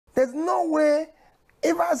There's no way,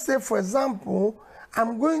 if I say, for example,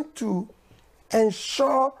 I'm going to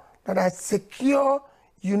ensure that I secure,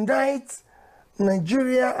 unite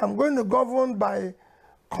Nigeria, I'm going to govern by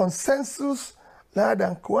consensus rather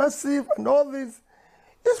than coercive and all this.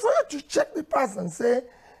 It's for you to check the past and say,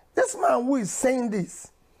 this man who is saying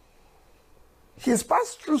this, he's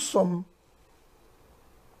passed through some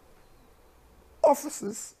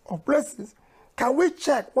offices or places. Can we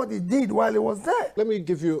check what he did while he was there? Let me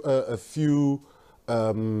give you a few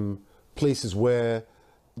places where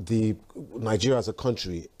Nigeria as a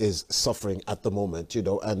country is suffering at the moment, you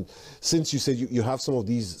know, and since you said you have some of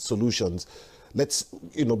these solutions, let's,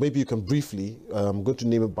 you know, maybe you can briefly, I'm going to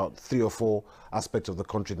name about 3 or 4 aspects of the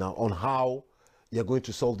country now on how you're going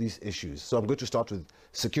to solve these issues. So I'm going to start with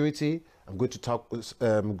security. I'm going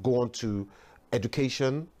to go on to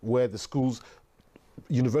education, where the schools,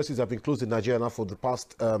 universities have been closed in Nigeria now for the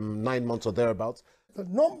past 9 months or thereabouts. The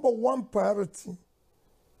 #1 priority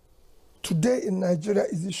today in Nigeria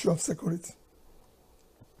is the issue of security,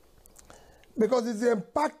 because it's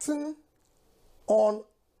impacting on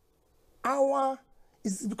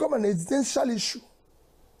it's become an existential issue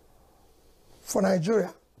for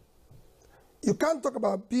Nigeria. You can't talk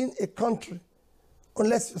about being a country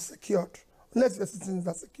unless you're secured, unless your citizens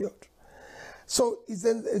are secured. So it's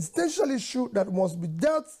an existential issue that must be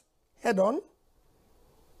dealt head-on,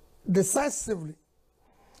 decisively.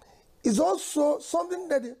 It's also something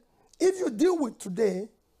that if you deal with today,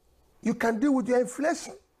 you can deal with your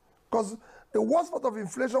inflation, because the worst part of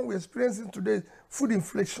inflation we're experiencing today is food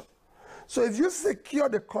inflation. So if you secure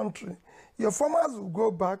the country, your farmers will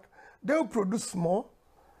go back, they will produce more,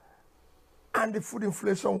 and the food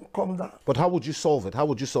inflation will come down. But how would you solve it? How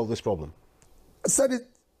would you solve this problem? I said it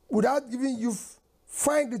without giving you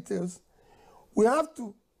fine details. We have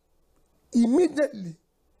to immediately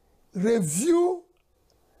review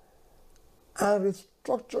and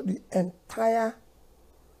restructure the entire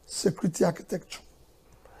security architecture.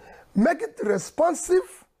 Make it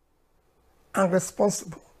responsive and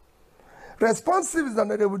responsible. Responsive is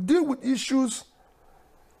that they will deal with issues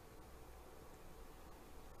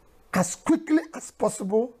as quickly as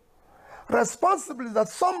possible. Responsible is that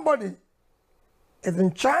somebody is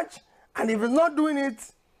in charge, and if he's not doing it,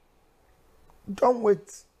 don't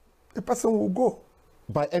wait. The person will go.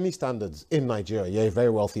 By any standards in Nigeria, you're a very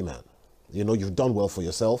wealthy man. You know, you've done well for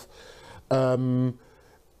yourself. A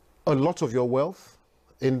lot of your wealth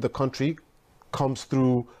in the country comes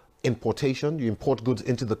through importation. You import goods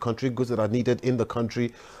into the country, goods that are needed in the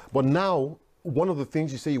country. But now, one of the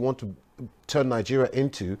things you say you want to turn Nigeria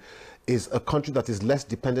into is a country that is less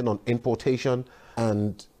dependent on importation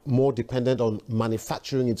and more dependent on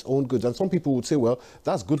manufacturing its own goods. And some people would say, well,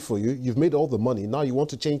 that's good for you. You've made all the money. Now you want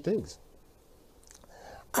to change things.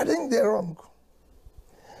 I think they're wrong.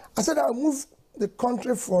 I said I'll move the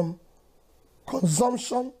country from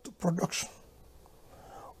consumption to production.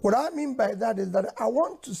 What I mean by that is that I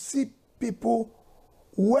want to see people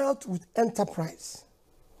wealth with enterprise.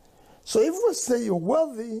 So if we say you're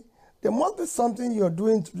wealthy, there must be something you're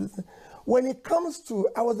doing to do. When it comes to,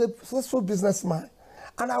 I was a successful businessman,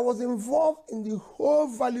 and I was involved in the whole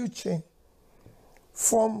value chain,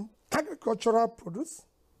 from agricultural produce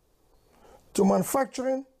to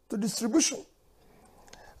manufacturing to distribution.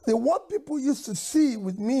 What people used to see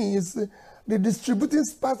with me is the distributing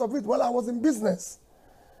part of it while I was in business.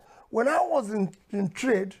 When I was in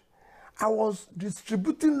trade, I was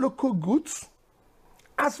distributing local goods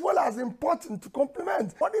as well as importing to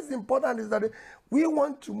complement. What is important is that we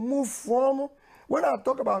want to move from, when I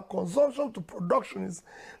talk about consumption to production, is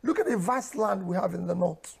look at the vast land we have in the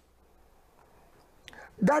north.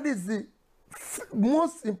 That is the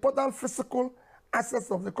most important physical assets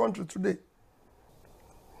of the country today.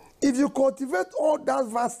 If you cultivate all that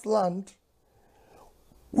vast land,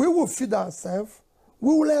 we will feed ourselves,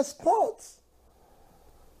 we will export.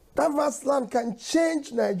 That vast land can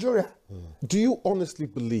change Nigeria. Do you honestly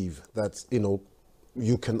believe that, you know,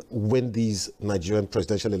 you can win these Nigerian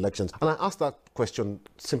presidential elections? And I ask that question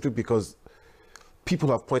simply because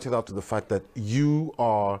people have pointed out to the fact that you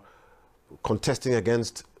are contesting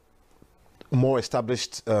against more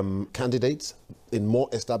established candidates in more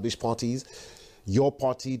established parties. Your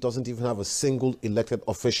party doesn't even have a single elected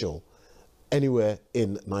official anywhere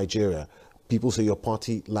in Nigeria. People say your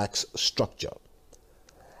party lacks structure.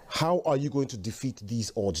 How are you going to defeat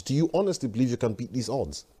these odds? Do you honestly believe you can beat these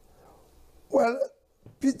odds? Well,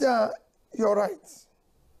 Peter, you're right.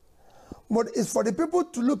 But it's for the people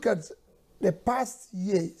to look at the past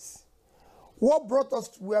years. What brought us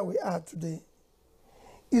to where we are today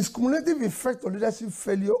is cumulative effect of leadership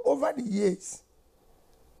failure over the years.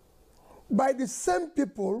 by the same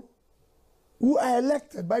people who are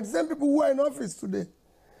elected, by the same people who are in office today.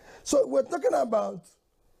 So we're talking about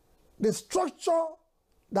the structure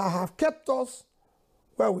that have kept us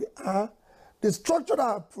where we are, the structure that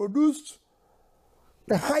have produced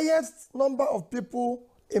the highest number of people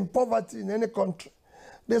in poverty in any country,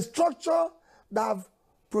 the structure that have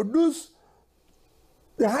produced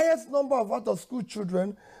the highest number of out-of-school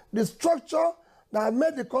children, the structure that have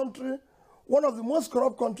made the country one of the most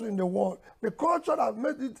corrupt countries in the world, the culture that have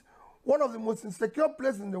made it one of the most insecure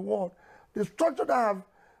places in the world, the structure that have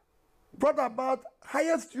brought about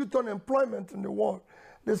highest youth unemployment in the world,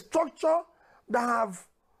 the structure that have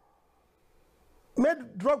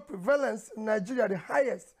made drug prevalence in Nigeria the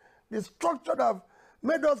highest, the structure that have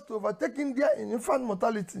made us to overtake India in infant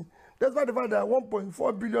mortality. That's why the fact that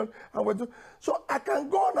 1.4 billion and we're doing. So I can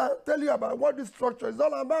go on and tell you about what this structure is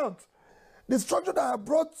all about. The structure that have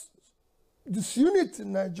brought disunity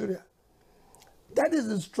in Nigeria, that is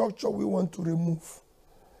the structure we want to remove.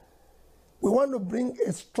 We want to bring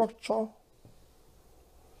a structure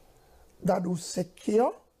that will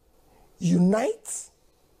secure, unite,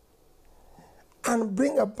 and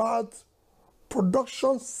bring about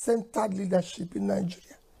production-centered leadership in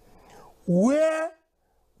Nigeria, where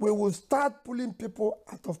we will start pulling people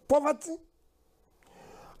out of poverty.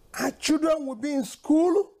 Our children will be in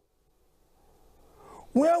school,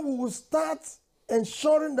 where we will start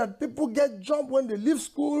ensuring that people get jobs when they leave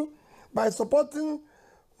school by supporting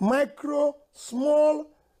micro, small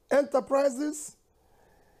enterprises,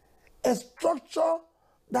 a structure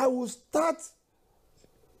that will start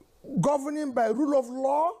governing by rule of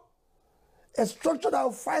law, a structure that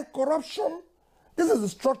will fight corruption. This is the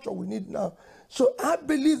structure we need now. So I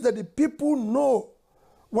believe that the people know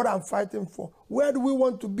what I'm fighting for. Where do we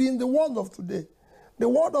want to be in the world of today? The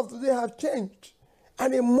world of today has changed.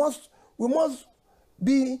 And we must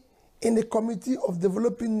be in the Committee of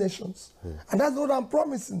Developing Nations. And that's what I'm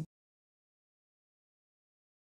promising.